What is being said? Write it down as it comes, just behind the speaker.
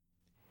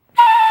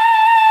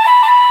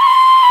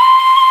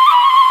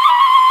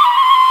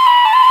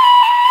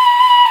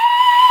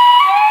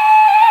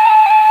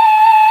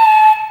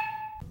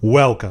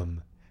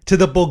Welcome to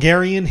the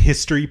Bulgarian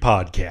History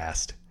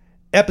Podcast,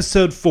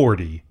 Episode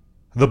 40,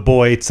 The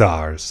Boy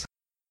Tsars.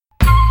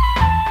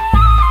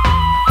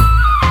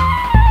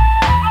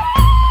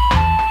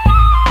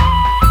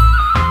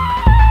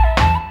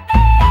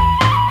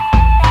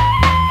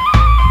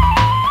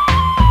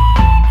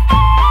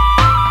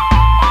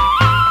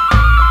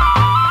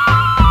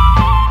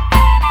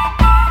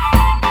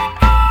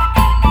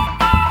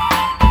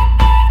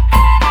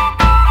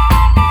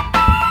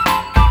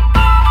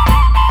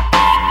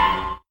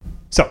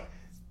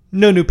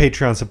 No new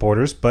Patreon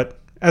supporters, but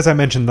as I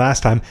mentioned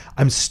last time,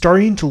 I'm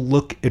starting to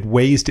look at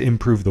ways to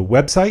improve the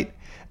website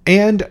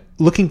and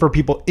looking for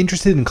people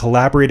interested in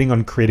collaborating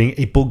on creating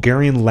a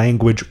Bulgarian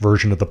language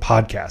version of the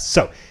podcast.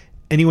 So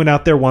anyone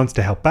out there wants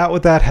to help out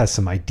with that, has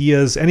some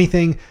ideas,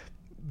 anything,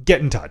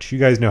 get in touch. You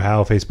guys know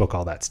how, Facebook,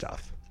 all that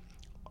stuff.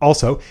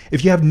 Also,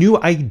 if you have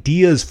new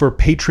ideas for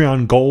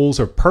Patreon goals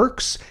or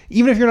perks,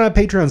 even if you're not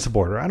a Patreon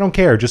supporter, I don't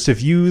care. Just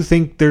if you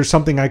think there's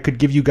something I could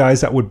give you guys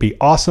that would be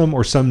awesome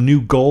or some new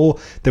goal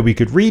that we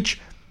could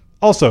reach,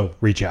 also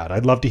reach out.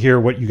 I'd love to hear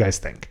what you guys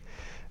think.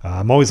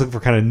 I'm always looking for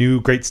kind of new,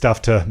 great stuff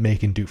to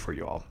make and do for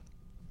you all.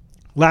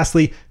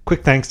 Lastly,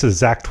 quick thanks to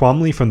Zach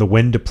Twomley from the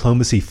When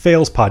Diplomacy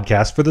Fails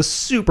podcast for the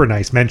super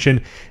nice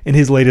mention in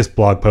his latest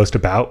blog post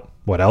about,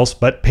 what else,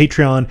 but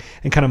Patreon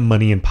and kind of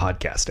money in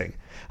podcasting.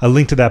 A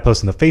link to that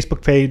post on the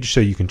Facebook page so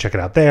you can check it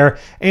out there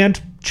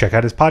and check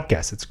out his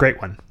podcast. It's a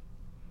great one.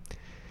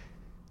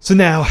 So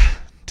now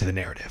to the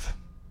narrative.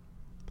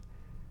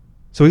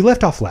 So we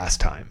left off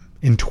last time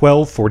in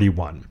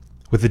 1241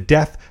 with the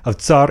death of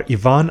Tsar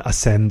Ivan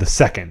Asen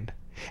II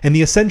and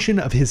the ascension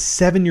of his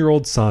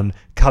 7-year-old son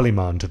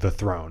Kaliman to the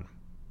throne.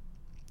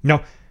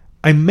 Now,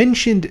 I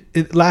mentioned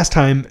last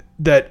time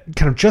that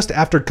kind of just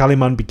after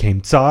Kaliman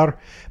became Tsar,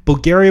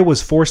 Bulgaria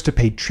was forced to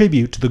pay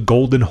tribute to the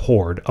Golden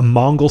Horde, a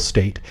Mongol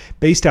state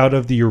based out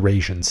of the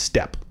Eurasian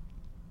steppe.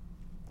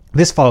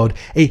 This followed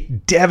a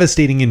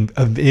devastating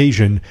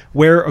invasion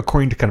where,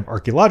 according to kind of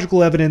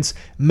archaeological evidence,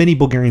 many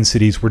Bulgarian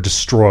cities were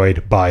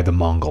destroyed by the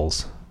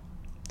Mongols.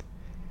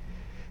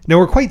 Now,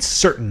 we're quite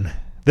certain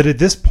that at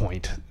this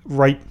point,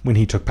 right when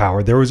he took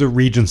power, there was a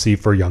regency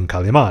for young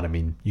Kaliman. I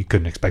mean, you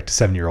couldn't expect a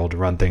 7-year-old to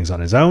run things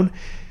on his own,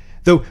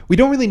 though we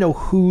don't really know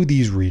who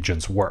these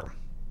regents were.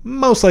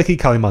 Most likely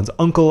Kaliman's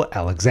uncle,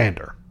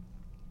 Alexander.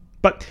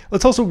 But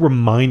let's also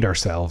remind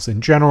ourselves, in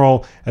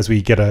general, as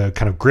we get a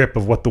kind of grip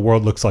of what the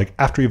world looks like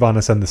after Ivan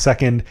Asen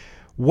II,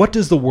 what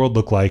does the world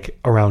look like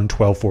around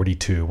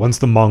 1242, once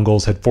the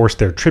Mongols had forced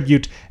their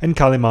tribute and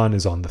Kaliman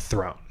is on the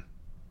throne?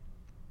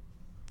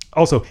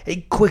 Also,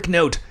 a quick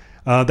note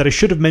that I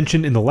should have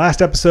mentioned in the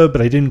last episode,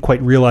 but I didn't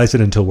quite realize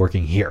it until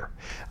working here.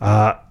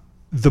 So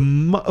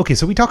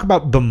we talk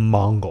about the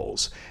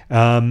Mongols.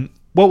 What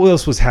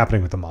else was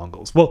happening with the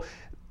Mongols? Well,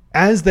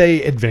 as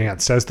they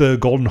advanced, as the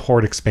Golden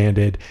Horde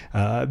expanded,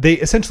 they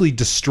essentially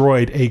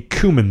destroyed a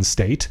Cuman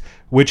state,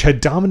 which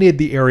had dominated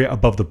the area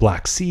above the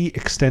Black Sea,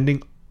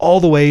 extending all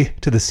the way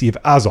to the Sea of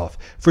Azov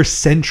for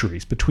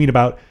centuries, between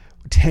about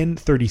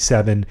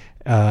 1037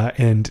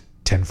 and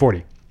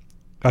 1040.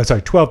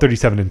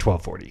 1237 and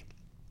 1240.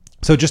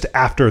 So just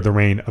after the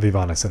reign of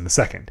Ivan Asen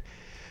II.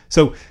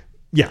 So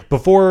yeah,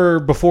 while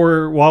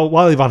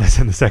Ivan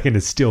Asen II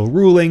is still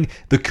ruling,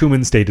 the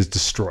Cuman state is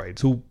destroyed.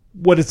 So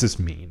what does this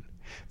mean?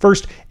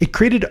 First, it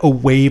created a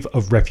wave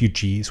of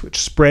refugees which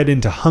spread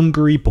into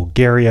Hungary,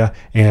 Bulgaria,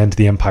 and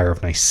the Empire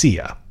of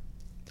Nicaea.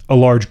 A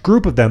large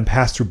group of them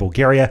passed through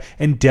Bulgaria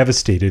and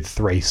devastated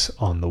Thrace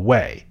on the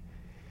way.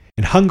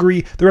 In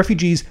Hungary, the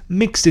refugees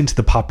mixed into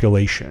the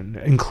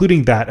population,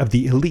 including that of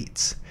the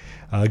elites,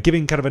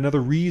 giving kind of another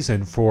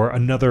reason for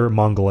another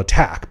Mongol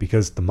attack,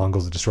 because the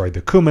Mongols had destroyed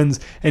the Cumans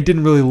and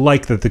didn't really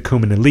like that the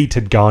Cuman elite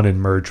had gone and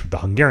merged with the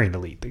Hungarian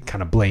elite. They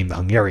kind of blamed the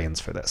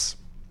Hungarians for this.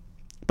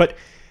 But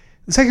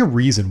the second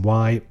reason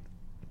why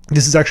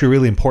this is actually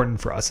really important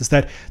for us is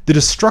that the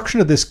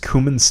destruction of this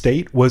Cuman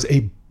state was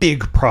a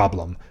big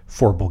problem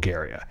for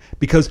Bulgaria,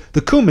 because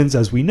the Cumans,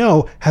 as we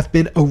know, have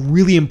been a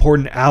really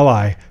important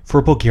ally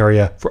for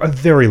Bulgaria for a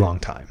very long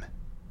time.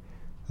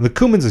 The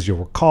Cumans, as you'll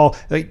recall,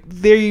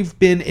 they've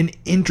been an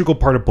integral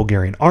part of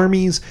Bulgarian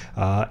armies.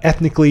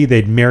 Ethnically,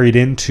 they'd married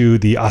into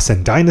the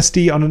Asen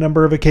dynasty on a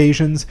number of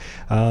occasions.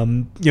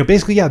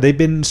 They've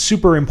been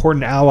super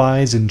important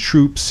allies and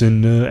troops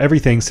and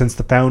everything since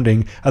the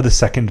founding of the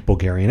Second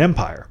Bulgarian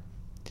Empire.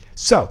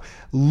 So,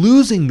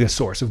 losing this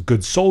source of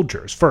good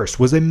soldiers first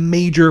was a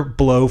major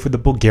blow for the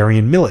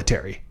Bulgarian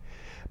military.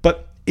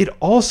 But it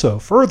also,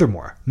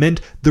 furthermore, meant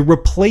the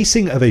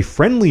replacing of a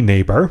friendly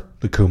neighbor,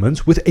 the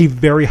Cumans, with a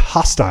very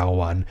hostile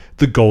one,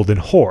 the Golden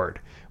Horde,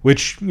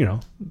 which,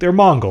 they're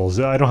Mongols.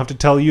 I don't have to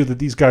tell you that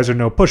these guys are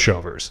no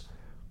pushovers.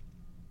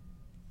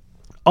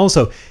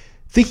 Also,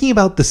 thinking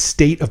about the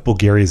state of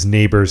Bulgaria's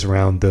neighbors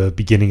around the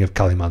beginning of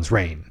Kaliman's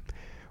reign.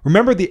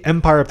 Remember, the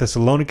Empire of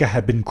Thessalonica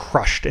had been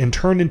crushed and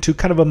turned into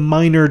kind of a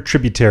minor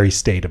tributary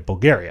state of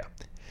Bulgaria.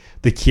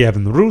 The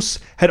Kievan Rus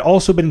had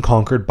also been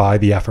conquered by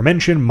the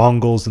aforementioned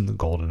Mongols and the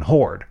Golden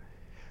Horde.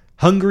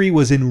 Hungary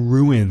was in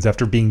ruins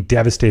after being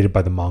devastated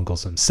by the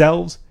Mongols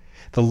themselves.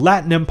 The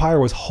Latin Empire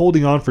was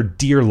holding on for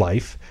dear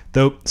life,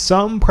 though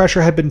some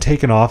pressure had been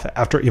taken off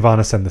after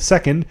Ivanasen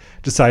II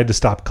decided to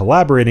stop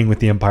collaborating with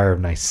the Empire of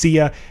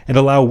Nicaea and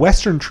allow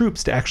Western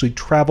troops to actually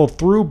travel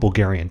through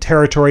Bulgarian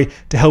territory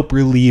to help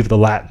relieve the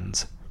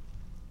Latins.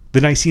 The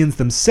Nicaeans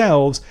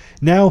themselves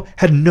now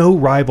had no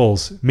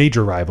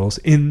major rivals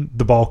in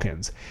the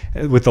Balkans,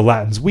 with the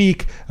Latins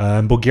weak,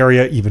 and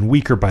Bulgaria even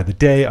weaker by the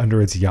day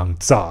under its young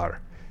Tsar.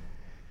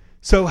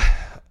 So,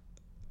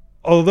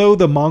 although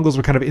the Mongols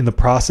were kind of in the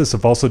process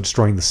of also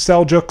destroying the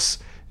Seljuks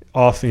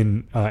off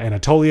in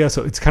Anatolia,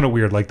 so it's kind of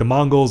weird. Like, the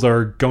Mongols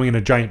are going in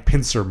a giant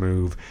pincer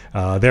move.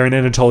 They're in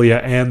Anatolia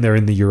and they're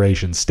in the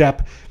Eurasian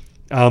steppe.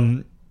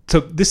 So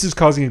this is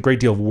causing a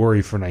great deal of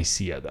worry for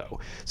Nicaea, though.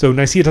 So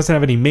Nicaea doesn't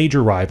have any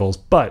major rivals,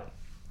 but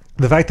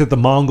the fact that the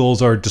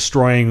Mongols are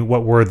destroying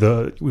what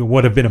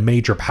would have been a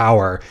major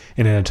power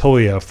in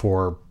Anatolia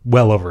for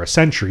well over a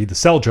century, the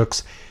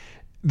Seljuks,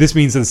 this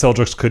means that the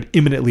Seljuks could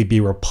imminently be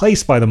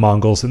replaced by the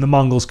Mongols, and the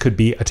Mongols could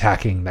be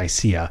attacking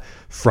Nicaea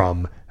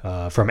from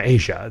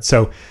Asia.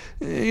 So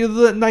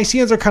the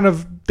Nicaeans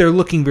are they're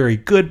looking very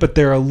good, but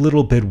they're a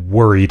little bit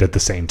worried at the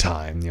same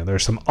time.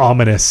 There's some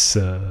ominous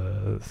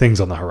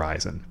things on the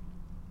horizon.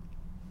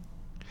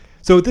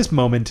 So at this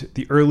moment,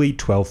 the early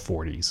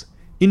 1240s,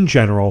 in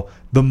general,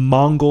 the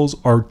Mongols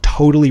are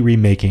totally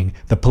remaking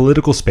the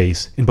political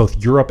space in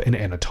both Europe and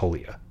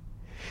Anatolia.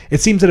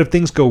 It seems that if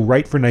things go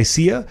right for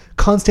Nicaea,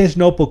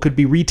 Constantinople could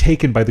be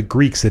retaken by the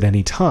Greeks at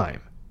any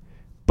time.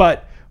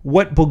 But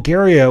what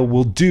Bulgaria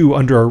will do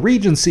under a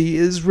regency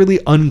is really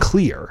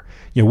unclear.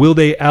 Will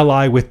they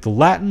ally with the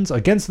Latins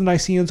against the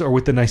Nicaeans or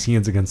with the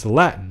Nicaeans against the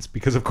Latins?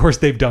 Because, of course,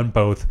 they've done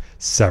both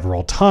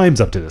several times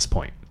up to this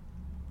point.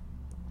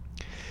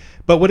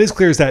 But what is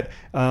clear is that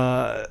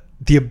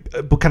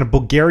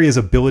Bulgaria's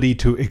ability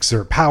to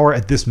exert power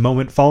at this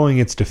moment following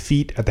its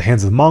defeat at the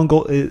hands of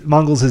the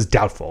Mongols is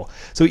doubtful.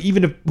 So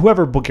even if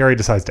whoever Bulgaria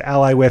decides to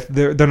ally with,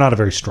 they're not a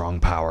very strong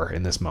power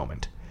in this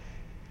moment.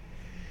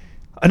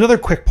 Another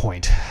quick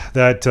point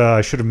that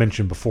I should have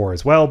mentioned before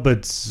as well,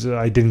 but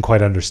I didn't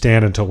quite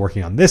understand until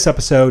working on this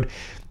episode,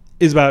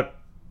 is about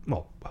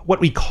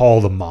what we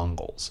call the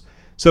Mongols.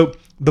 So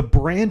the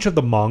branch of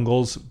the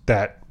Mongols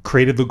that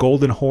created the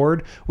Golden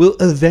Horde will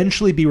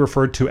eventually be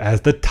referred to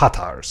as the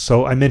Tatars.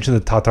 So I mentioned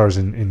the Tatars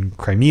in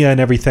Crimea and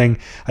everything.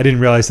 I didn't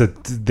realize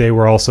that they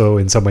were also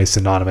in some way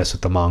synonymous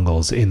with the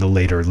Mongols in the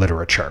later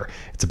literature.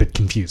 It's a bit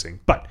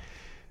confusing.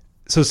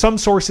 So some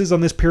sources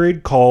on this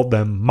period call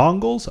them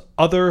Mongols.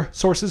 Other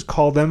sources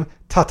call them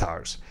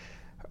Tatars.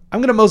 I'm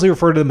going to mostly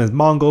refer to them as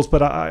Mongols,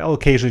 but I'll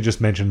occasionally just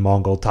mention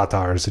Mongol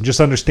Tatars and just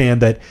understand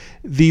that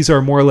these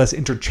are more or less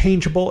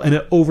interchangeable,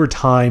 and over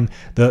time,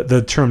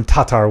 the term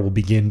Tatar will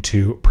begin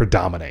to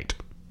predominate.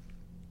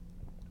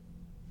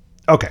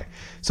 Okay,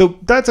 so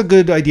that's a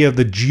good idea of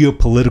the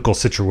geopolitical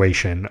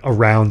situation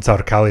around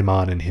Tsar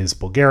Kaliman and his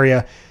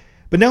Bulgaria.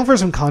 But now for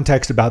some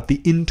context about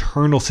the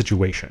internal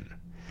situation.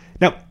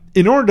 Now,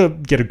 in order to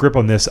get a grip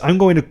on this, I'm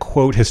going to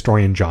quote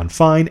historian John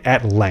Fine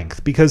at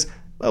length because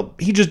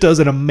he just does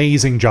an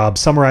amazing job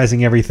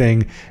summarizing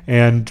everything,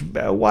 and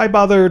why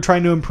bother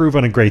trying to improve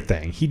on a great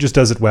thing? He just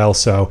does it well,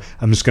 so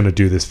I'm just going to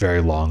do this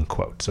very long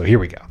quote. So here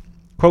we go.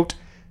 Quote,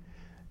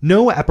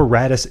 "No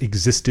apparatus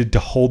existed to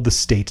hold the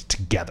state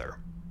together.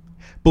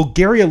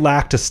 Bulgaria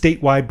lacked a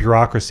statewide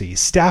bureaucracy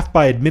staffed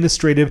by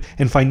administrative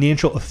and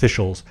financial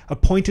officials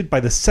appointed by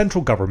the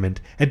central government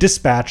and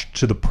dispatched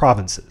to the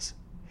provinces.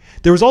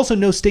 There was also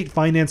no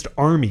state-financed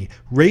army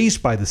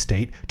raised by the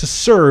state to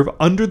serve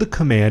under the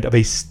command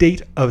of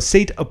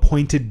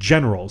state-appointed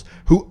generals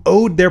who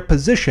owed their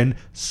position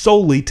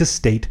solely to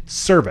state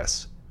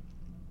service.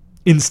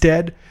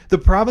 Instead, the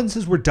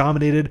provinces were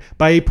dominated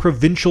by a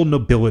provincial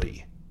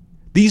nobility.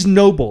 These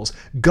nobles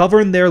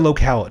governed their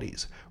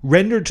localities,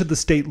 rendered to the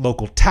state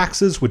local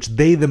taxes which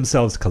they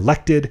themselves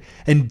collected,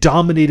 and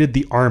dominated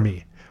the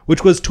army,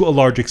 which was to a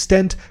large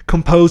extent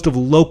composed of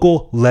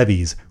local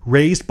levies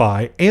raised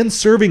by and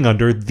serving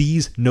under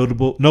these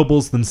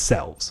nobles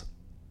themselves.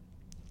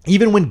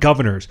 Even when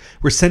governors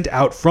were sent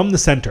out from the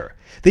center,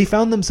 they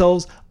found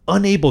themselves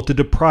unable to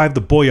deprive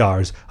the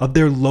boyars of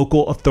their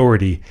local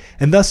authority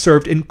and thus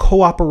served in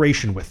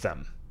cooperation with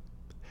them.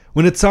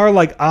 When a Tsar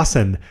like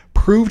Asen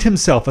proved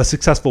himself a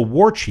successful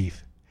war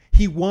chief,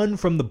 he won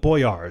from the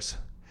boyars,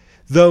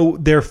 though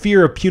their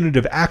fear of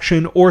punitive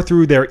action or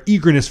through their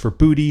eagerness for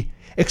booty,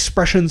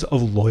 expressions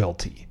of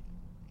loyalty.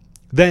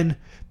 Then,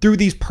 through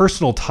these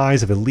personal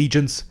ties of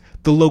allegiance,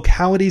 the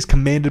localities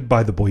commanded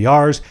by the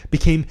boyars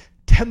became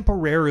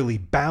temporarily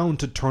bound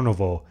to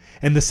Turnovo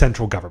and the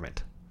central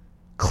government.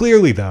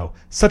 Clearly, though,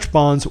 such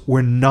bonds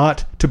were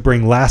not to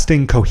bring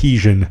lasting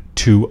cohesion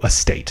to a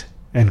state."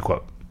 End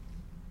quote.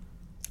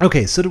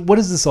 Okay, so what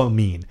does this all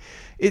mean?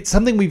 It's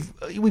something we've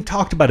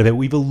talked about a bit,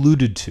 we've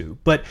alluded to,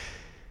 but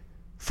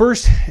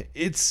first,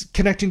 it's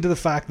connecting to the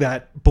fact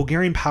that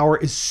Bulgarian power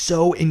is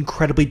so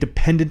incredibly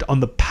dependent on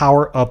the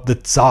power of the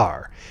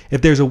Tsar.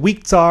 If there's a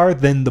weak Tsar,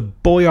 then the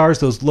boyars,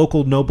 those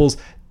local nobles,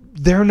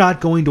 they're not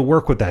going to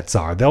work with that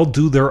Tsar. They'll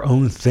do their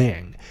own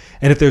thing.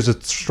 And if there's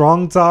a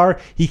strong Tsar,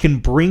 he can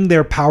bring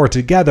their power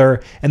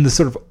together, and the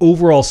sort of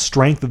overall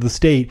strength of the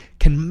state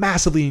can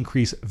massively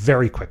increase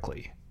very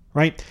quickly,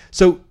 right?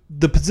 So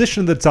the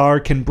position of the Tsar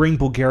can bring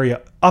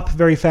Bulgaria up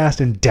very fast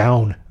and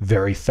down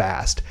very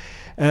fast.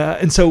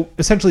 And so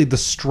essentially the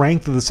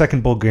strength of the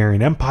Second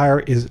Bulgarian Empire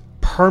is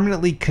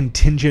permanently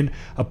contingent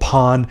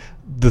upon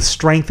the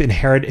strength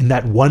inherent in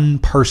that one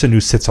person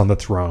who sits on the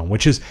throne,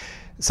 which is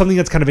something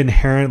that's kind of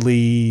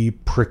inherently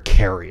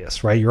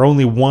precarious, right? You're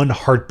only one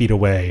heartbeat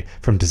away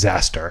from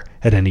disaster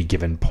at any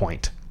given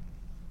point.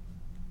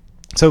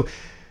 So,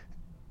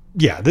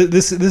 yeah,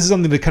 this is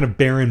something to kind of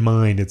bear in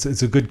mind. It's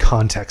a good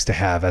context to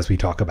have as we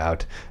talk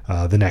about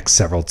the next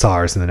several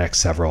Tsars in the next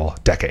several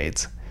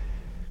decades.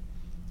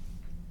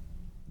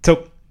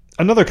 So,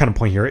 another kind of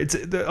point here, it's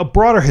a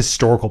broader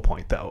historical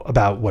point, though,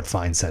 about what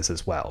Fine says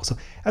as well. So,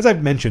 as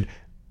I've mentioned,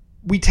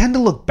 we tend to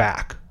look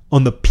back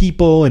on the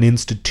people and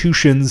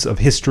institutions of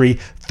history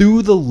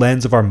through the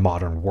lens of our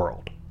modern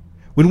world.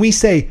 When we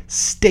say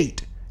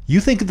state,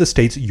 you think of the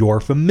states you're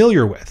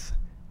familiar with.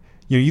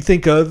 You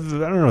think of,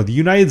 the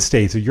United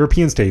States or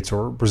European states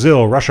or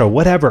Brazil, Russia,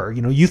 whatever.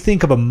 You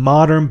think of a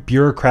modern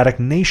bureaucratic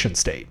nation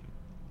state.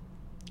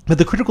 But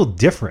the critical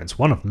difference,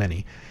 one of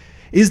many,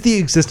 is the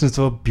existence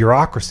of a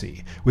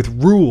bureaucracy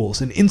with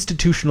rules and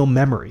institutional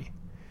memory.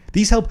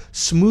 These help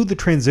smooth the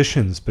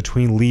transitions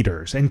between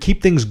leaders and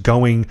keep things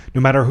going no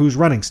matter who's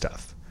running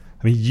stuff.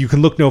 I mean, you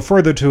can look no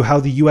further to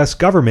how the US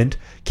government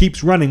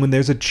keeps running when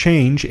there's a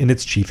change in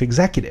its chief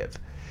executive.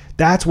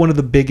 That's one of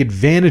the big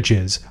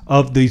advantages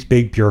of these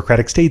big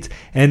bureaucratic states,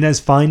 and as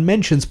Fine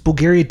mentions,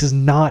 Bulgaria does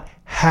not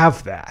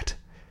have that.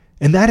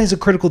 And that is a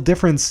critical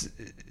difference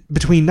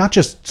between not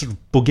just sort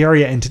of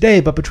Bulgaria and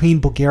today, but between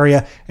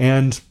Bulgaria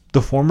and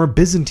the former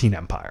Byzantine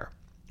Empire.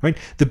 Right?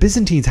 The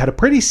Byzantines had a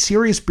pretty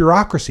serious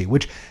bureaucracy,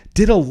 which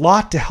did a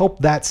lot to help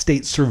that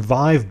state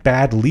survive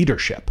bad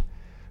leadership.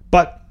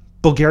 But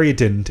Bulgaria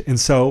didn't, and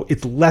so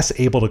it's less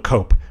able to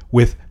cope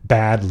with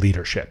bad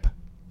leadership.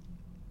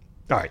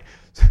 All right,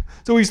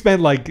 so we've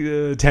spent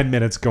 10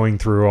 minutes going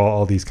through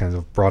all these kinds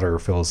of broader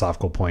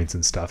philosophical points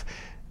and stuff.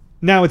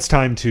 Now it's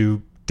time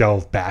to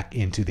delve back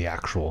into the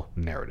actual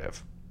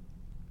narrative.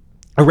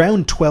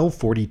 Around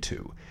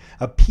 1242,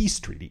 a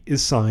peace treaty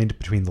is signed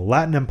between the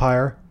Latin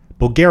Empire,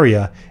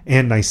 Bulgaria,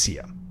 and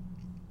Nicaea.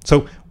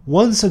 So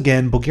once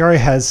again, Bulgaria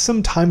has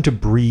some time to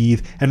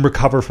breathe and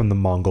recover from the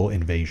Mongol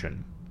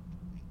invasion.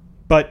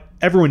 But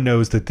everyone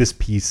knows that this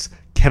peace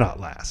cannot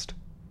last.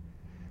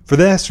 For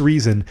this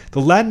reason,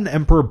 the Latin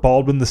Emperor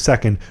Baldwin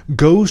II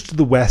goes to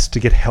the west to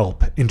get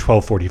help in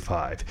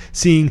 1245,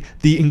 seeing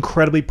the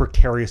incredibly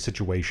precarious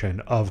situation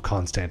of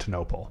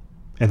Constantinople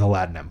and the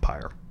Latin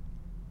Empire.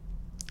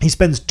 He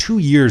spends 2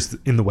 years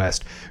in the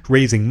West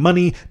raising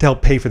money to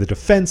help pay for the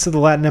defense of the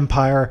Latin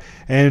Empire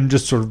and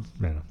just sort of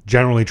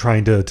generally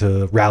trying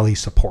to rally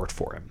support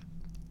for him.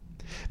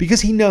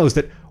 Because he knows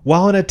that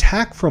while an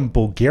attack from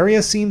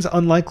Bulgaria seems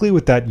unlikely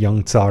with that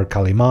young Tsar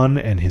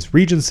Kaliman and his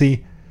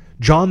regency,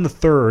 John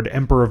III,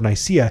 Emperor of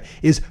Nicaea,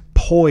 is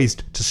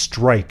poised to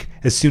strike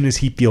as soon as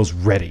he feels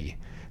ready,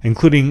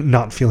 including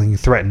not feeling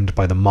threatened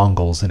by the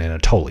Mongols in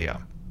Anatolia.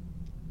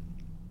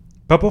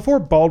 But before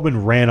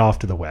Baldwin ran off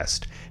to the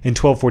west in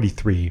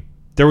 1243,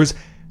 there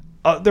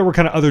were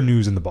kind of other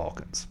news in the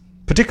Balkans,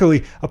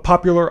 particularly a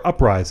popular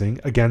uprising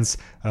against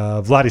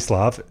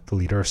Vladislav, the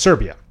leader of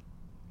Serbia.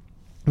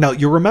 Now,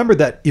 you'll remember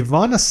that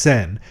Ivan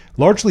Asen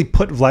largely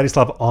put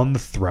Vladislav on the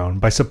throne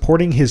by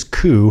supporting his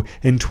coup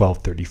in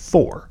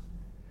 1234.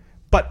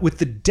 But with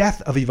the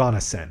death of Ivan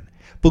Asen,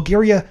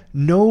 Bulgaria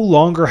no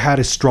longer had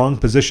a strong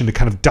position to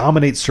kind of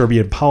dominate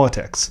Serbian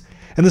politics,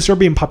 and the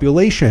Serbian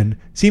population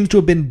seems to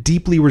have been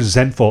deeply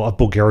resentful of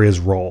Bulgaria's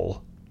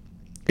role.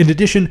 In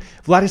addition,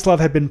 Vladislav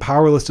had been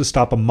powerless to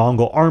stop a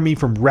Mongol army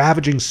from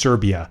ravaging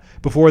Serbia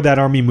before that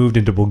army moved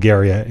into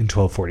Bulgaria in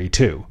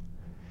 1242.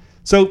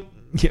 So,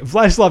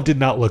 Vladislav did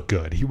not look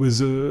good. He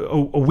was a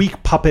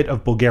weak puppet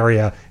of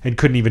Bulgaria and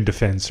couldn't even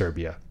defend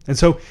Serbia. And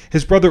so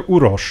his brother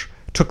Uroš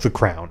took the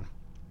crown.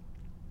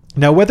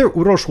 Now, whether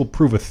Uroš will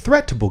prove a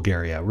threat to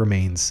Bulgaria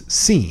remains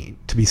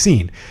to be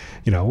seen.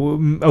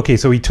 Okay,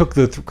 so he took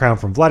the crown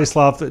from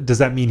Vladislav. Does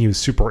that mean he was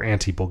super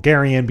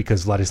anti-Bulgarian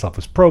because Vladislav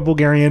was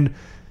pro-Bulgarian?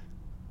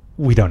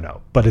 We don't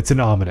know, but it's an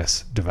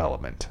ominous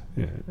development.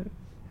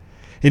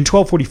 In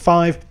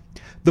 1245,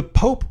 the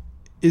Pope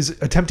is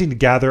attempting to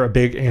gather a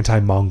big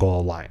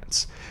anti-Mongol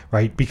alliance,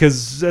 right?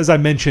 Because, as I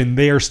mentioned,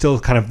 they are still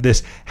kind of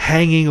this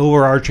hanging,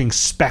 overarching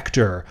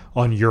specter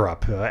on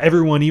Europe.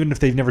 Everyone, even if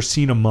they've never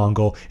seen a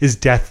Mongol, is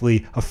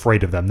deathly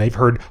afraid of them. They've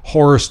heard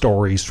horror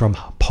stories from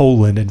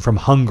Poland and from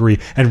Hungary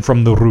and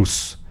from the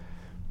Rus.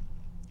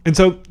 And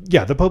so,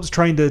 the Pope's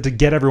trying to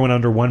get everyone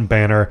under one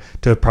banner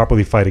to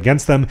properly fight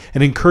against them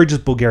and encourages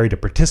Bulgaria to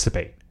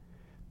participate.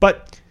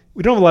 But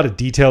we don't have a lot of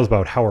details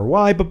about how or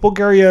why, but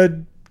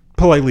Bulgaria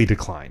politely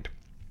declined.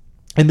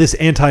 And this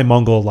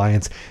anti-Mongol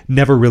alliance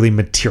never really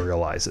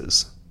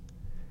materializes.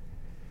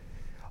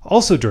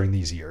 Also during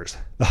these years,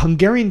 the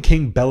Hungarian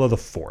king Bela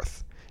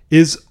IV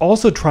is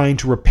also trying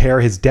to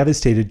repair his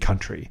devastated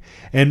country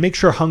and make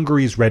sure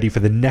Hungary is ready for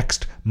the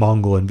next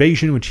Mongol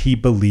invasion, which he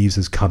believes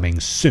is coming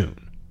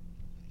soon.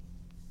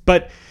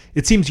 But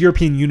it seems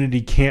European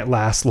unity can't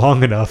last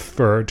long enough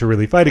to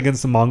really fight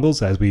against the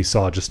Mongols, as we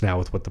saw just now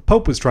with what the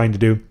Pope was trying to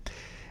do.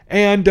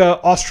 And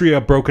Austria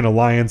broke an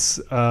alliance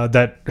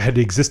that had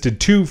existed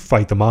to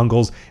fight the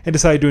Mongols and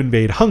decided to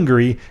invade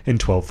Hungary in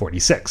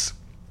 1246.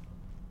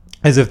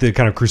 As if the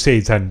kind of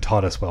Crusades hadn't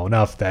taught us well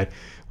enough that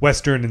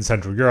Western and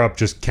Central Europe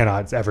just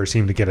cannot ever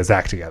seem to get its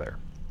act together.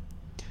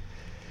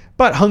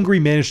 But Hungary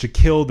managed to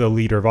kill the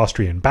leader of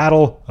Austria in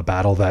battle, a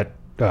battle that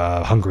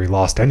Hungary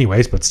lost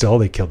anyways, but still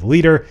they killed the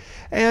leader.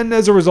 And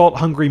as a result,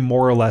 Hungary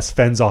more or less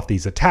fends off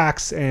these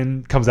attacks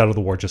and comes out of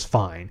the war just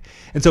fine.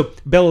 And so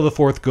Bela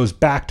IV goes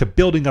back to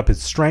building up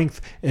his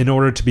strength in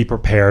order to be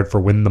prepared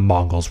for when the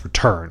Mongols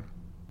return.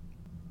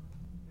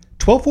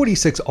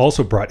 1246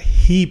 also brought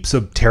heaps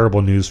of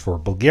terrible news for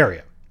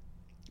Bulgaria.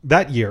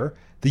 That year,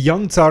 the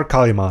young Tsar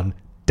Kaliman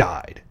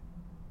died.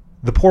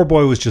 The poor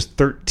boy was just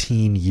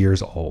 13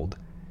 years old.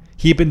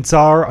 He had been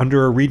Tsar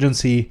under a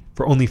regency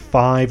for only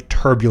 5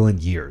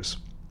 turbulent years.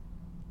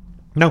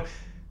 Now,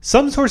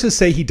 some sources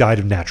say he died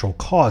of natural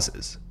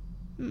causes.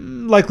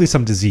 Likely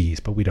some disease,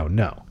 but we don't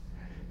know.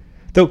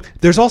 Though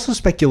there's also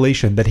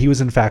speculation that he was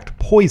in fact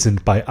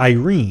poisoned by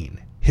Irene,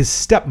 his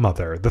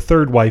stepmother, the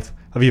third wife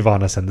of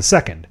Ivanasen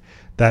II,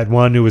 that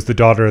one who was the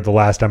daughter of the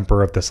last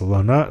emperor of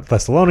Thessalonica,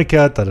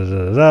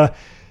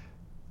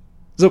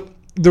 So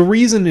the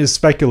reason is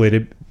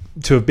speculated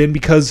to have been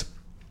because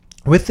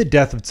with the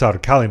death of Tsar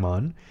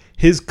Kaliman,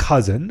 his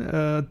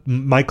cousin,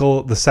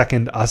 Michael II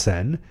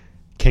Asen,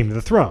 came to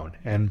the throne.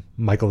 And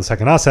Michael II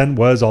Asen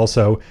was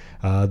also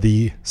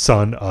the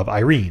son of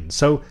Irene.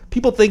 So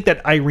people think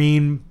that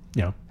Irene,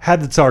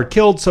 had the Tsar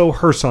killed so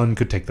her son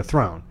could take the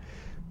throne.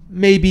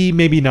 Maybe,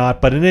 maybe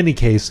not, but in any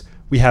case,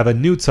 we have a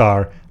new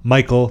Tsar,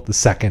 Michael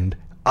II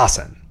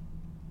Asen.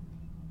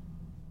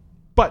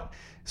 But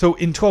so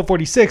in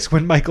 1246,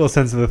 when Michael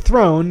ascends to the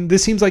throne,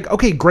 this seems like,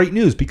 okay, great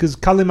news, because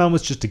Kaliman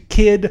was just a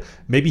kid.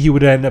 Maybe he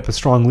would end up a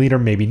strong leader,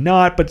 maybe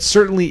not, but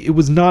certainly it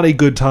was not a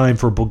good time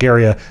for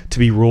Bulgaria to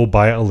be ruled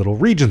by a little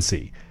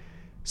regency.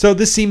 So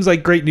this seems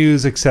like great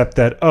news, except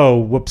that, oh,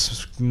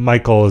 whoops,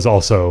 Michael is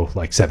also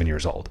like 7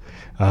 years old.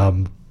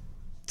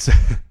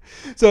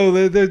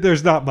 So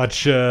there's not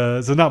much.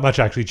 So not much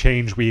actually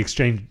changed. We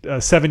exchanged a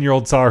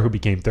 7-year-old Tsar who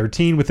became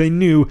 13 with a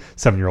new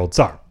 7-year-old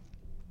Tsar.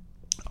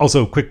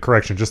 Also, quick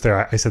correction, just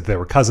there, I said they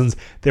were cousins.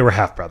 They were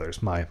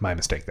half-brothers. My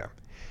mistake there.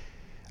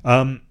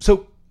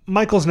 So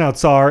Michael's now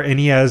Tsar, and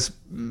he has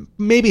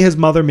maybe his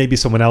mother, maybe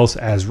someone else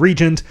as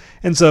regent.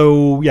 And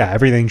so, yeah,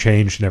 everything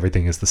changed and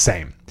everything is the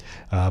same.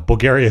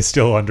 Bulgaria is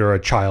still under a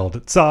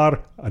child Tsar,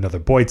 another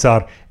boy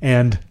Tsar,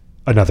 and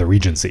another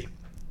regency.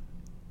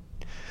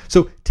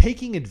 So,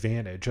 taking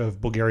advantage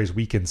of Bulgaria's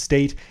weakened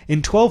state, in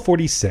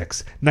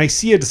 1246,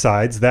 Nicaea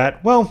decides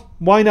that, well,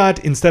 why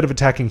not, instead of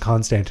attacking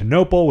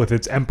Constantinople with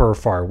its emperor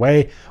far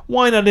away,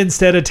 why not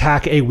instead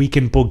attack a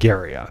weakened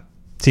Bulgaria?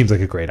 Seems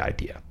like a great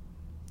idea.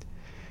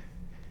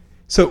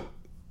 So,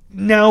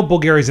 now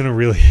Bulgaria's in a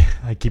really,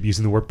 I keep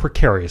using the word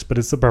precarious, but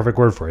it's the perfect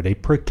word for it, a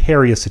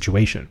precarious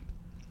situation.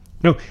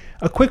 Now,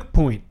 a quick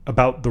point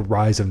about the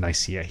rise of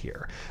Nicaea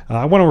here.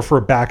 I want to refer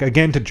back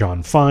again to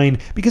John Fine,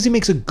 because he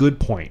makes a good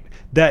point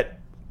that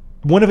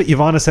one of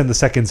Ivanasen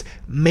II's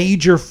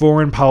major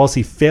foreign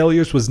policy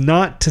failures was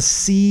not to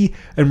see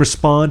and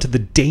respond to the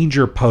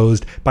danger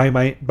posed by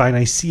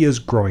Nicaea's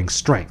growing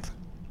strength.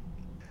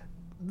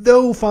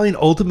 Though Fine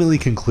ultimately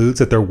concludes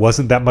that there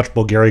wasn't that much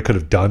Bulgaria could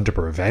have done to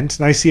prevent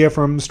Nicaea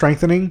from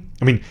strengthening.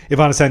 I mean,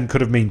 Ivanasen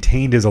could have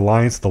maintained his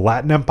alliance with the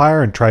Latin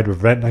Empire and tried to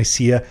prevent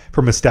Nicaea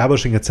from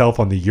establishing itself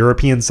on the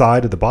European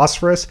side of the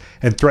Bosphorus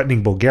and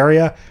threatening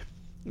Bulgaria.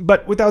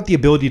 But without the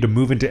ability to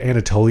move into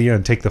Anatolia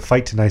and take the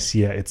fight to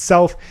Nicaea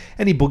itself,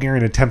 any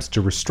Bulgarian attempts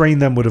to restrain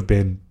them would have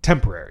been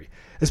temporary,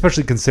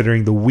 especially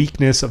considering the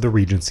weakness of the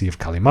regency of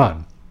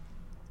Kaliman.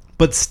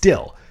 But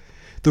still,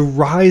 the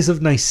rise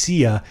of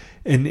Nicaea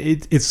and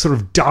its sort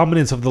of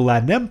dominance of the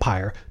Latin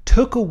Empire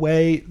took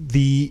away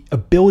the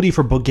ability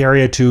for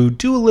Bulgaria to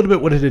do a little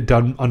bit what it had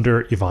done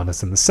under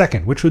Ivanasen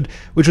II, which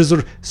was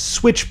sort of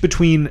switch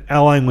between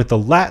allying with the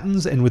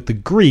Latins and with the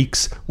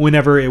Greeks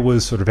whenever it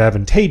was sort of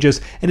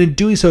advantageous, and in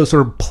doing so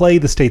sort of play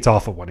the states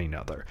off of one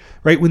another.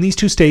 Right? When these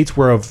two states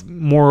were of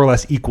more or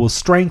less equal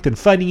strength and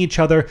fighting each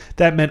other,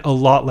 that meant a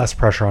lot less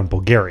pressure on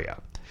Bulgaria.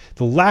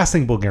 The last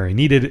thing Bulgaria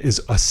needed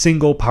is a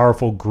single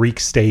powerful Greek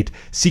state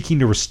seeking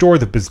to restore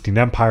the Byzantine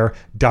Empire,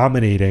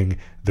 dominating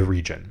the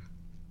region.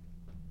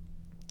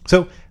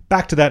 So,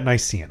 back to that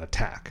Nicaean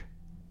attack.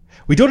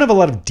 We don't have a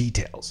lot of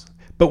details,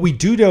 but we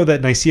do know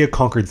that Nicaea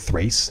conquered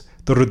Thrace,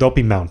 the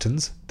Rhodope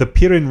Mountains, the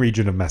Pirin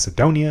region of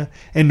Macedonia,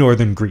 and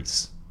northern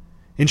Greece.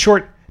 In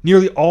short,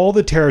 nearly all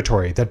the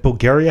territory that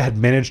Bulgaria had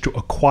managed to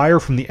acquire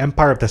from the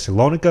Empire of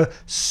Thessalonica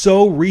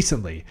so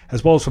recently,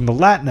 as well as from the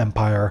Latin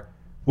Empire,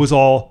 was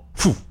all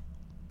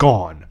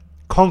gone,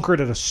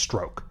 conquered at a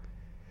stroke.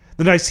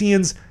 The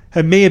Nicaeans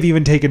may have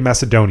even taken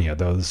Macedonia,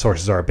 though the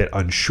sources are a bit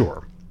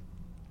unsure.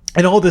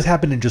 And all this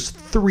happened in just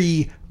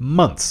 3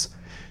 months,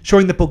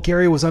 showing that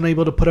Bulgaria was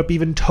unable to put up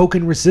even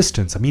token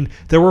resistance. I mean,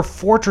 there were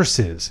fortress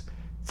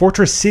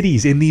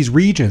cities in these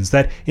regions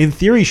that, in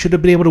theory, should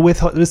have been able to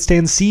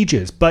withstand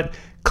sieges, but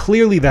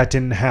clearly that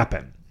didn't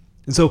happen.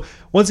 And so,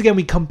 once again,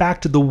 we come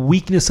back to the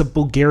weakness of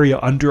Bulgaria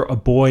under a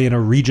boy in a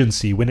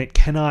regency when it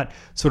cannot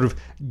sort of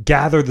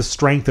gather the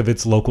strength of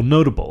its local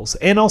notables,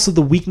 and also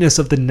the weakness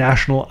of the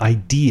national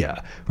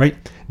idea, right?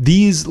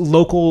 These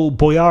local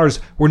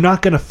boyars were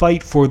not going to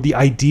fight for the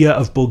idea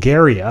of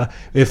Bulgaria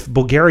if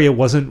Bulgaria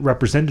wasn't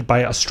represented by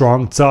a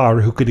strong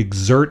Tsar who could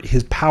exert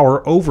his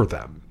power over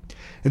them.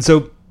 And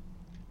so,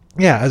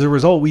 yeah, as a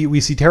result,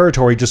 we see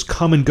territory just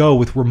come and go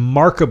with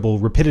remarkable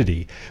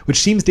rapidity, which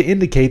seems to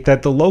indicate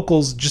that the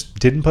locals just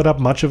didn't put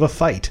up much of a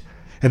fight,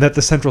 and that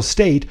the central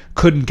state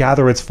couldn't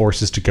gather its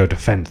forces to go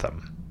defend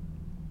them.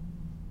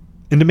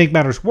 And to make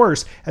matters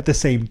worse, at the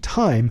same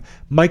time,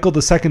 Michael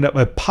II of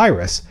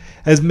Epirus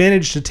has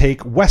managed to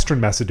take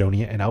Western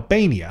Macedonia and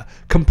Albania,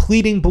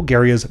 completing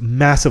Bulgaria's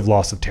massive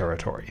loss of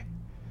territory.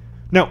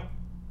 Now,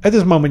 at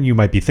this moment you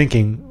might be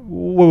thinking,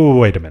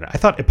 wait a minute, I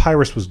thought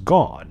Epirus was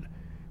gone.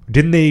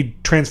 Didn't they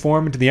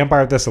transform into the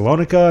Empire of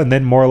Thessalonica and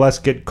then more or less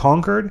get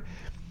conquered?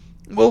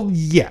 Well,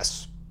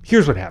 yes.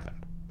 Here's what happened.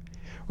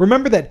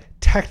 Remember that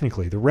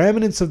technically the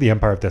remnants of the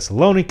Empire of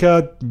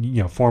Thessalonica,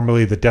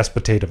 formerly the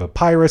Despotate of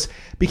Epirus,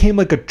 became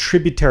like a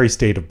tributary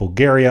state of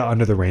Bulgaria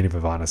under the reign of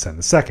Ivanasen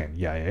II.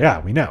 Yeah,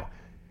 we know.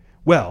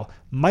 Well,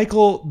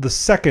 Michael II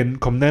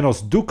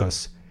Komnenos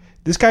Doukas,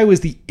 this guy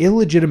was the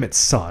illegitimate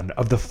son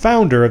of the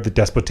founder of the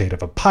Despotate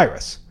of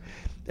Epirus.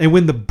 And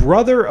when the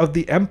brother of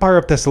the Empire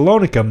of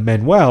Thessalonica,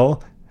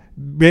 Manuel,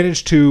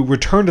 managed to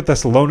return to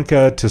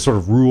Thessalonica to sort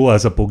of rule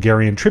as a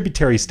Bulgarian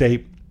tributary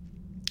state,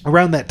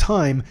 around that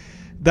time,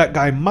 that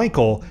guy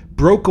Michael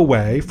broke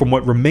away from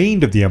what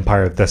remained of the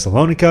Empire of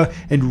Thessalonica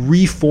and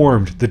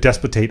reformed the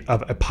Despotate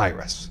of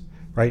Epirus,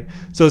 right?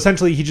 So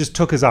essentially, he just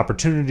took his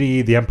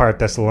opportunity. The Empire of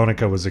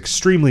Thessalonica was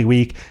extremely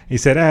weak. He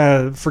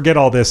said, forget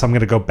all this. I'm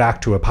going to go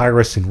back to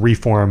Epirus and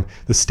reform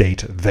the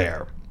state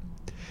there.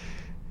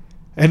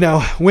 And now,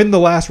 when the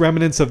last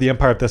remnants of the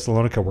Empire of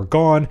Thessalonica were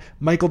gone,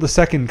 Michael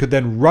II could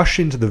then rush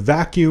into the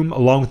vacuum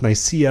along with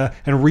Nicaea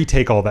and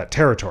retake all that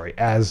territory,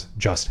 as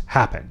just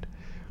happened.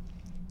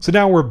 So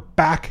now we're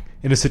back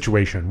in a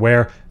situation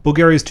where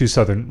Bulgaria's three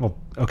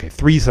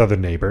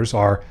southern neighbors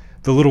are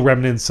the little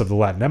remnants of the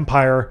Latin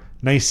Empire,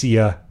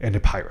 Nicaea, and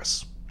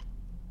Epirus.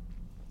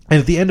 And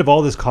at the end of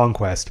all this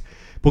conquest,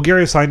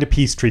 Bulgaria signed a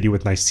peace treaty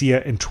with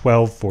Nicaea in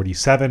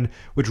 1247,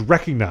 which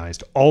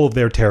recognized all of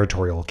their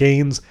territorial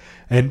gains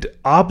and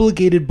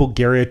obligated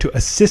Bulgaria to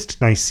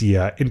assist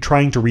Nicaea in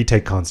trying to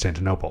retake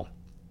Constantinople.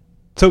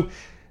 So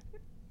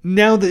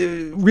now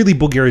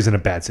Bulgaria's in a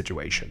bad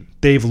situation.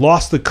 They've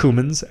lost the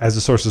Cumans as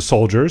a source of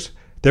soldiers.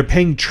 They're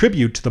paying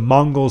tribute to the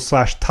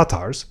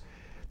Mongols/Tatars.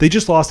 They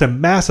just lost a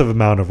massive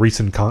amount of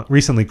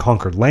recently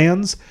conquered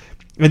lands.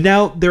 And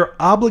now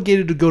they're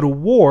obligated to go to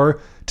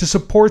war to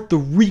support the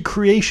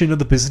recreation of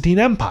the Byzantine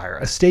Empire,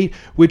 a state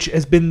which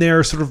has been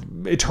their sort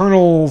of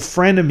eternal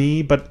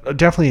frenemy, but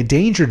definitely a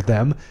danger to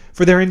them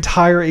for their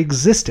entire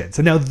existence.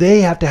 And now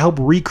they have to help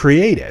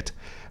recreate it,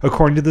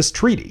 according to this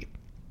treaty.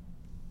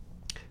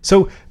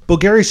 So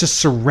Bulgaria is just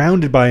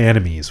surrounded by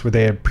enemies where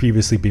they had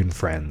previously been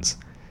friends,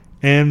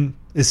 and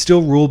is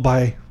still ruled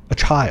by a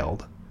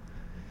child.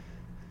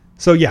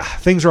 So yeah,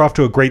 things are off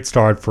to a great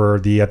start for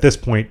the, at this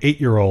point,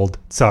 8-year-old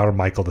Tsar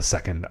Michael II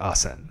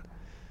Asen.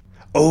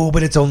 Oh,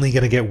 but it's only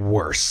going to get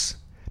worse.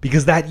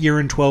 Because that year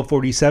in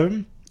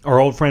 1247, our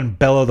old friend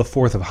Bela IV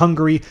of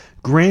Hungary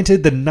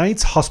granted the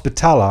Knights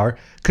Hospitaller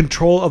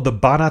control of the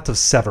Banat of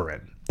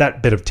Severin,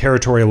 that bit of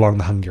territory along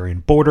the Hungarian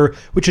border,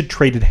 which had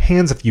traded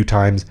hands a few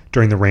times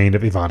during the reign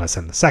of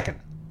Ivanasen II.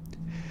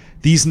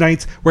 These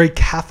knights were a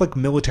Catholic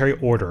military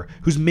order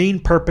whose main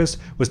purpose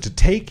was to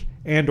take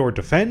and or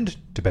defend,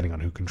 depending on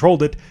who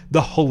controlled it,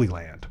 the Holy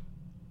Land.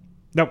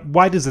 Now,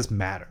 why does this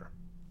matter?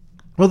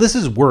 Well, this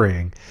is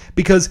worrying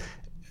because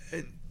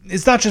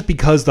it's not just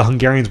because the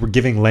Hungarians were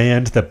giving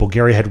land that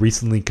Bulgaria had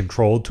recently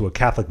controlled to a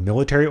Catholic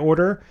military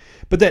order,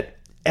 but that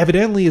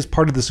evidently as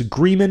part of this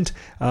agreement,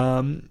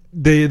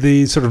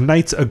 the sort of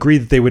knights agreed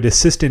that they would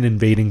assist in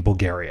invading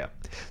Bulgaria.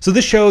 So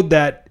this showed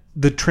that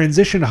the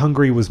transition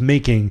Hungary was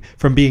making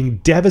from being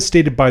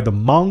devastated by the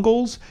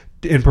Mongols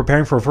and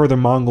preparing for further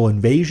Mongol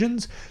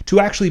invasions to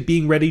actually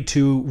being ready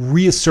to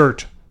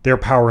reassert their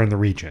power in the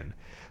region.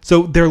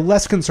 So they're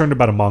less concerned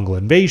about a Mongol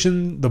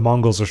invasion. The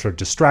Mongols are sort of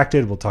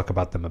distracted. We'll talk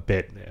about them a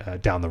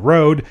bit down the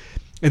road.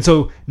 And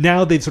so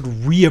now they've sort of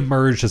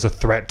reemerged as a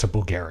threat to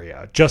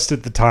Bulgaria, just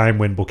at the time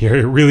when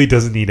Bulgaria really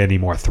doesn't need any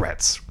more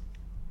threats.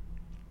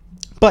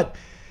 But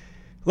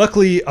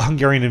luckily, a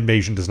Hungarian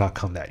invasion does not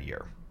come that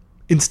year.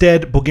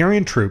 Instead,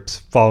 Bulgarian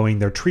troops, following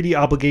their treaty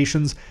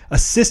obligations,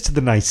 assist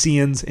the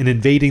Nicaeans in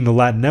invading the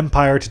Latin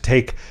Empire to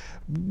take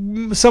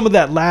some of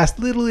that last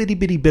little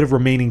itty-bitty bit of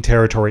remaining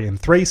territory in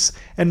Thrace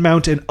and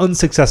mount an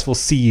unsuccessful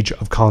siege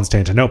of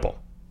Constantinople.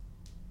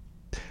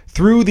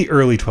 Through the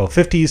early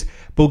 1250s,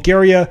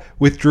 Bulgaria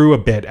withdrew a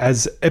bit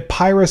as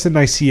Epirus and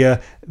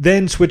Nicaea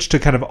then switched to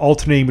kind of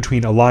alternating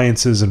between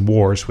alliances and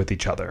wars with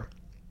each other.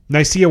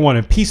 Nicaea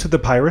wanted peace with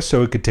Epirus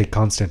so it could take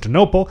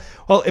Constantinople,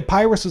 while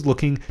Epirus was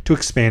looking to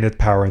expand its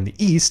power in the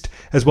east,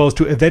 as well as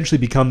to eventually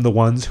become the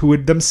ones who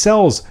would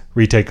themselves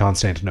retake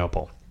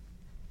Constantinople.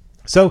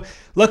 So,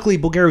 luckily,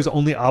 Bulgaria was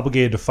only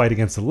obligated to fight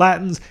against the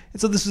Latins,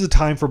 and so this was a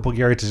time for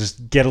Bulgaria to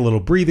just get a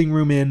little breathing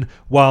room in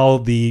while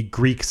the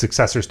Greek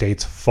successor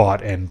states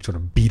fought and sort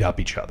of beat up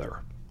each other.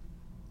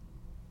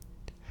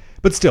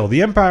 But still,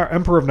 the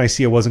Emperor of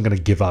Nicaea wasn't going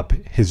to give up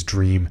his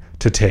dream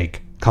to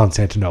take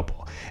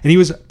Constantinople, and he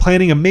was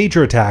planning a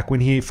major attack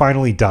when he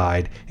finally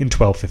died in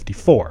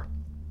 1254.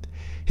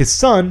 His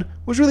son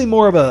was really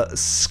more of a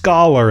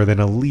scholar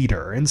than a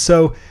leader, and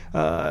so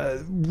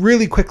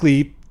really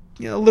quickly,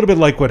 a little bit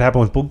like what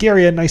happened with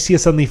Bulgaria, Nicaea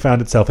suddenly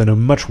found itself in a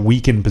much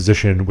weakened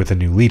position with a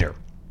new leader.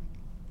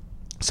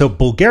 So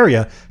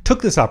Bulgaria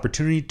took this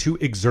opportunity to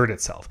exert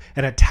itself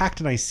and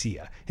attacked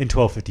Nicaea in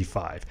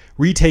 1255,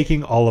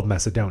 retaking all of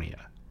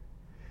Macedonia.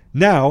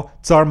 Now,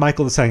 Tsar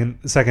Michael II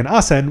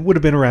Asen would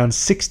have been around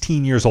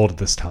 16 years old at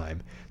this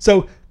time,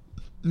 so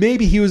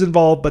maybe he was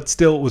involved, but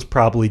still it was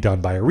probably done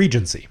by a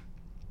regency,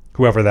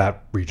 whoever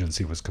that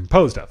regency was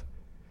composed of.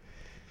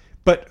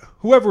 But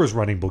whoever was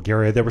running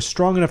Bulgaria, they were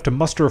strong enough to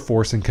muster a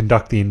force and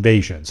conduct the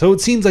invasion. So it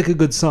seems like a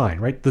good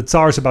sign, right? The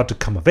Tsar is about to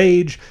come of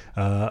age.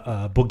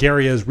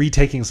 Bulgaria is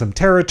retaking some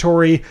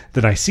territory.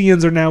 The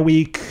Nicaeans are now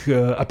weak.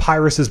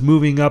 Epirus is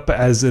moving up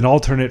as an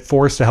alternate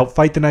force to help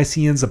fight the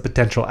Nicaeans, a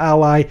potential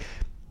ally.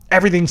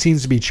 Everything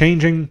seems to be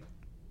changing.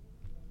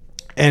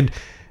 And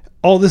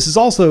all this is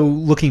also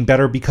looking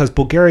better because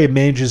Bulgaria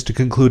manages to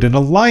conclude an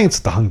alliance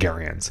with the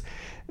Hungarians,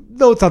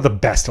 though it's not the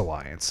best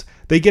alliance.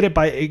 They get it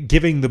by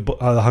giving the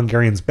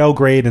Hungarians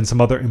Belgrade and some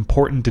other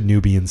important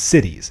Danubian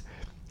cities,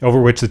 over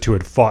which the two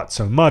had fought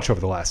so much over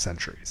the last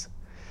centuries.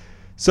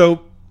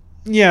 So,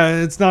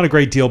 yeah, it's not a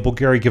great deal.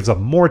 Bulgaria gives up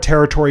more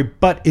territory,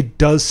 but it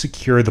does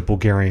secure the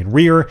Bulgarian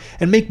rear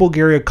and make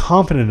Bulgaria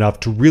confident enough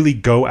to really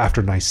go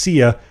after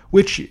Nicaea,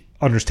 which,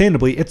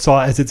 understandably, it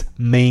saw as its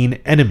main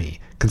enemy,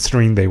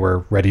 considering they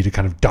were ready to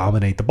kind of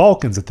dominate the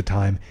Balkans at the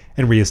time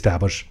and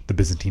reestablish the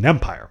Byzantine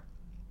Empire.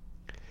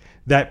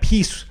 That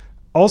peace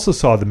also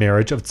saw the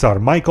marriage of Tsar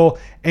Michael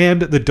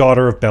and the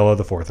daughter of Bela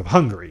IV of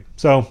Hungary.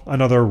 So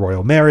another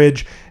royal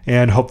marriage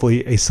and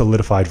hopefully a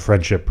solidified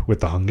friendship with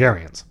the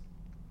Hungarians.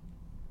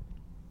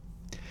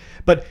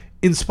 But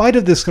in spite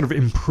of this kind of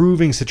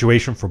improving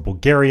situation for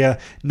Bulgaria,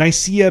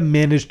 Nicaea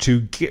managed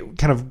to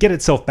get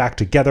itself back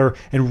together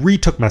and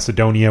retook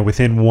Macedonia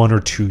within 1 or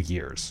 2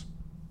 years.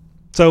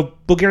 So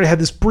Bulgaria had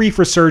this brief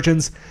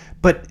resurgence,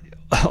 but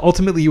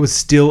ultimately it was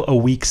still a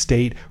weak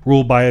state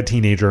ruled by a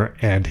teenager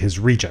and his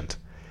regent.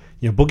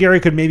 Bulgaria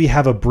could maybe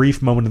have a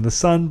brief moment in the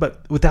sun,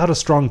 but without a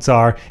strong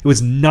Tsar, it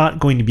was not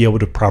going to be able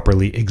to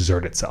properly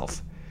exert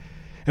itself.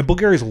 And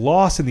Bulgaria's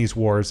loss in these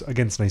wars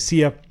against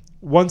Nicaea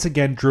once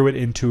again drew it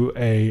into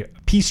a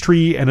peace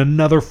treaty and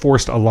another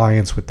forced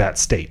alliance with that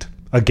state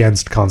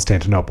against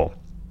Constantinople.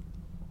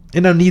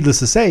 And now, needless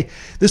to say,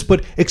 this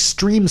put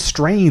extreme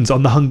strains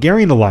on the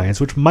Hungarian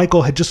alliance, which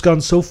Michael had just gone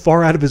so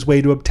far out of his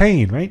way to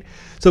obtain, right?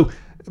 So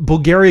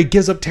Bulgaria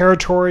gives up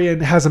territory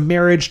and has a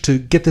marriage to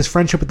get this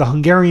friendship with the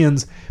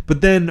Hungarians,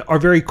 but then are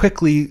very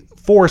quickly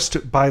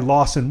forced by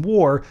loss in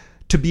war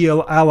to be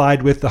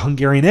allied with the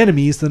Hungarian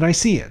enemies, the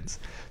Nicaeans.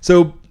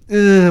 So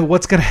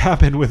what's going to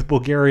happen with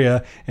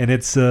Bulgaria and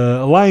its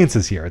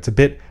alliances here? It's a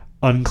bit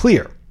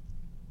unclear.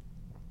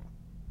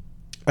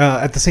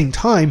 At the same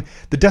time,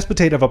 the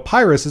despotate of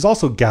Epirus is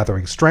also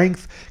gathering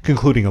strength,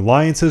 concluding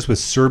alliances with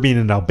Serbian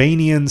and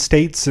Albanian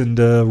states and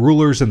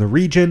rulers in the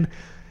region.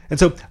 And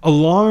so,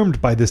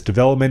 alarmed by this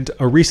development,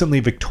 a recently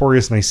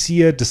victorious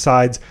Nicaea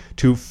decides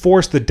to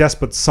force the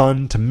despot's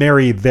son to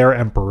marry their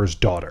emperor's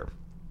daughter.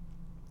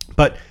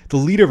 But the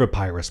leader of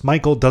Epirus,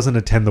 Michael, doesn't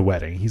attend the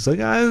wedding. He's like,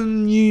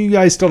 you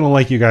guys still don't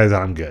like you guys,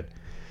 I'm good.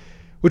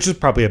 Which is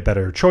probably a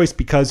better choice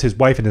because his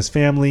wife and his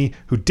family,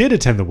 who did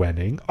attend the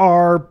wedding,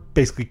 are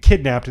basically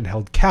kidnapped and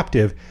held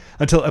captive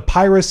until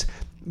Epirus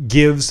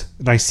gives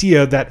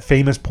Nicaea that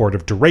famous port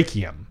of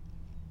Dyrrhachium,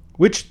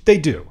 which they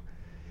do.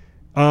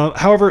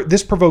 However,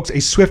 this provokes a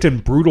swift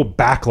and brutal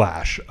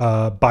backlash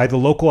by the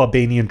local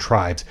Albanian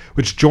tribes,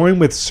 which join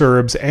with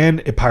Serbs and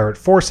Epirate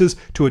forces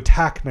to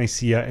attack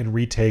Nicaea and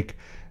retake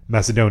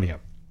Macedonia.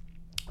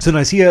 So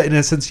Nicaea, in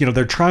a sense,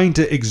 they're trying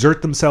to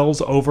exert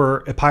themselves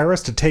over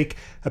Epirus to take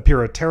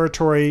Epirate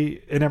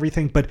territory and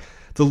everything, but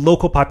the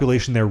local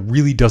population there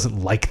really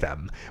doesn't like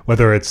them,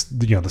 whether it's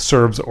the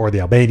Serbs or the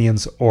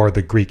Albanians or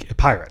the Greek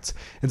Epirates.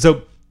 And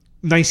so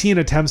Nicaean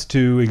attempts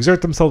to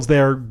exert themselves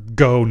there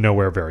go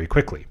nowhere very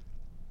quickly.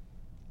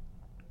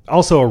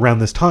 Also, around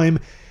this time,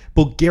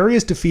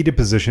 Bulgaria's defeated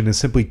position is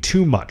simply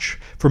too much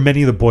for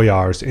many of the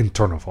boyars in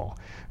Turnovo,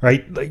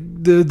 right? Like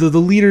the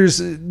leaders,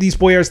 these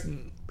boyars,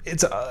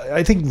 it's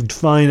I think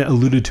Fine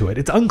alluded to it.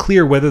 It's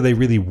unclear whether they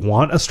really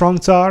want a strong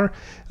Tsar,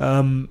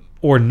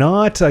 or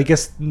not. I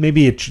guess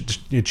maybe it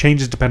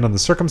changes depending on the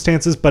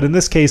circumstances, but in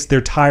this case,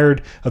 they're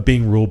tired of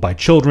being ruled by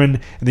children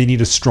and they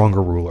need a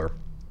stronger ruler.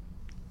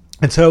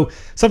 And so,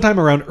 sometime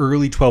around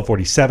early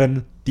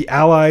 1247, the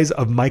allies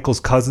of Michael's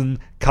cousin,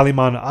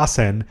 Kaliman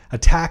Asen,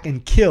 attack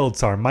and kill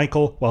Tsar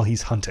Michael while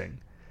he's hunting.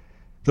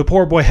 The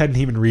poor boy hadn't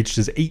even reached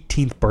his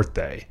 18th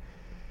birthday,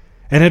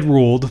 and had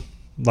ruled,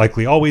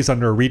 likely always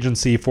under a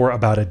regency, for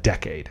about a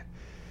decade.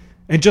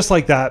 And just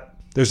like that,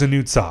 there's a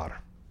new Tsar,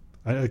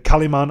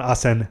 Kaliman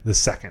Asen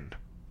II.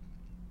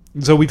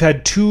 So we've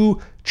had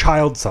 2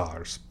 child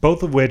Tsars,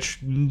 both of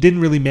which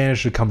didn't really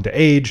manage to come to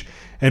age,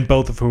 and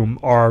both of whom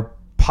are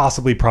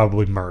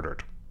probably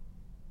murdered.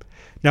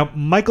 Now,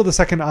 Michael II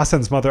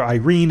Asen's mother,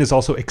 Irene, is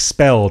also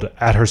expelled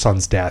at her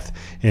son's death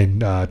in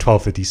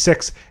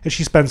 1256, and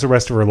she spends the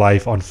rest of her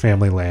life on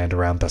family land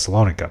around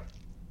Thessalonica.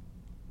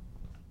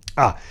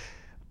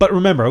 But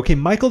remember,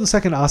 Michael II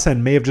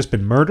Asen may have just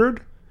been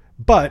murdered,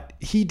 but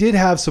he did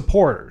have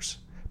supporters,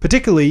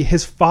 particularly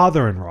his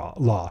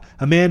father-in-law,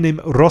 a man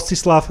named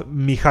Rostislav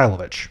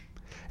Mikhailovich,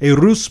 a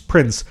Rus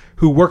prince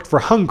who worked for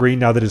Hungary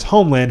now that his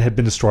homeland had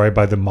been destroyed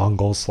by the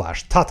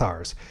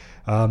Mongols/Tatars.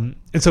 And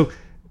so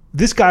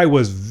this guy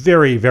was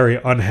very, very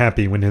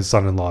unhappy when his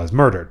son-in-law is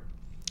murdered.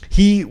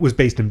 He was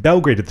based in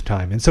Belgrade at the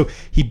time, and so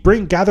he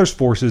gathers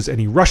forces and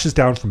he rushes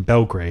down from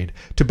Belgrade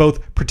to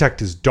both protect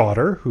his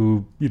daughter,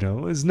 who,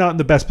 is not in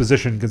the best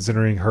position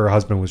considering her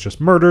husband was just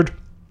murdered,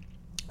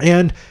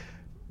 and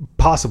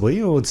possibly,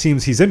 it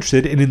seems he's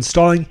interested in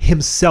installing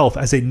himself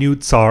as a new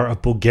Tsar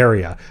of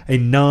Bulgaria, a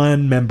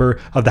non-member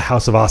of the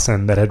House of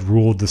Asen that had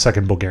ruled the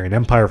Second Bulgarian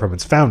Empire from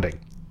its founding.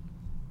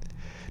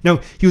 Now,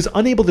 he was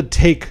unable to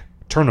take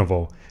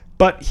Turnovo,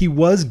 but he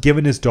was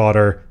given his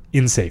daughter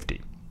in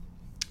safety.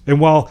 And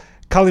while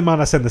Kaliman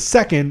Asen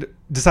II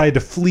decided to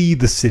flee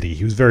the city,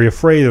 he was very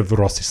afraid of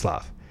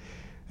Rostislav.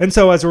 And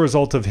so, as a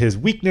result of his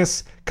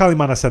weakness,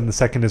 Kaliman Asen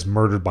II is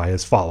murdered by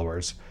his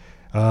followers.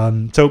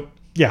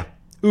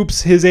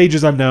 Oops, his age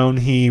is unknown.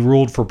 He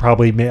ruled for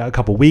probably a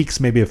couple weeks,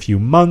 maybe a few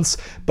months.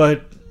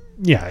 But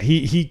yeah,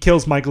 he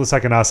kills Michael II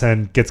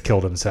Asen, gets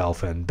killed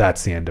himself, and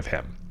that's the end of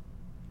him.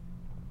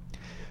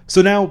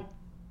 So now,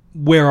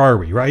 where are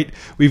we, right?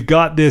 We've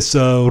got this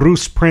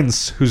Rus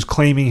prince who's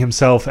claiming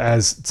himself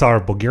as Tsar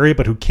of Bulgaria,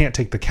 but who can't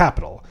take the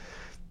capital.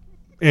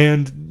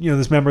 And,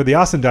 this member of the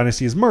Asen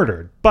dynasty is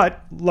murdered.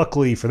 But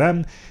luckily for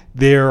them,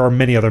 there are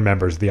many other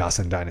members of the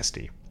Asen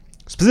dynasty.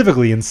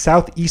 Specifically in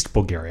southeast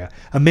Bulgaria,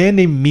 a man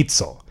named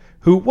Mitso,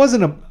 who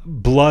wasn't a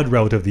blood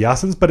relative of the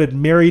Asens, but had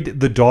married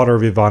the daughter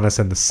of Ivan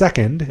Asen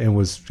II and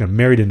was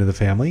married into the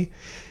family.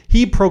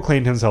 He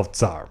proclaimed himself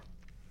Tsar,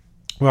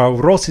 while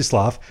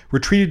Rostislav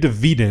retreated to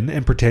Vidin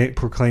and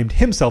proclaimed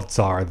himself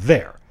Tsar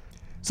there.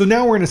 So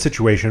now we're in a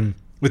situation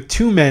with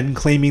 2 men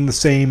claiming the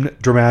same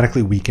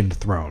dramatically weakened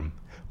throne.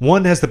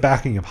 One has the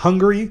backing of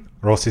Hungary,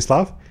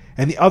 Rostislav,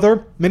 and the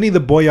other, many of the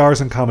boyars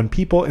and common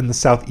people in the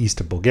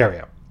southeast of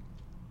Bulgaria.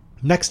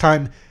 Next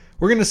time,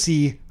 we're going to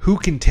see who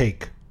can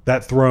take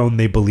that throne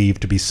they believe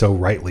to be so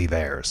rightly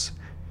theirs.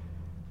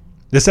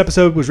 This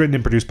episode was written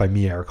and produced by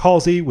me, Eric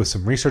Halsey, with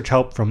some research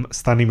help from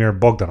Stanimir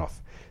Bogdanov.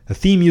 The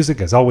theme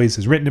music, as always,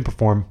 is written and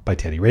performed by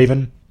Teddy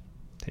Raven.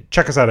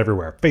 Check us out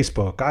everywhere.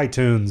 Facebook,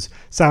 iTunes,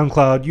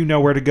 SoundCloud. You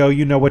know where to go.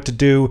 You know what to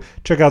do.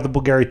 Check out the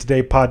Bulgaria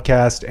Today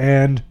podcast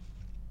and,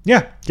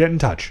 get in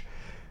touch.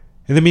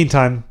 In the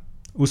meantime,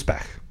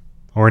 Uspech.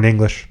 Or in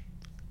English,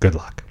 good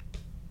luck.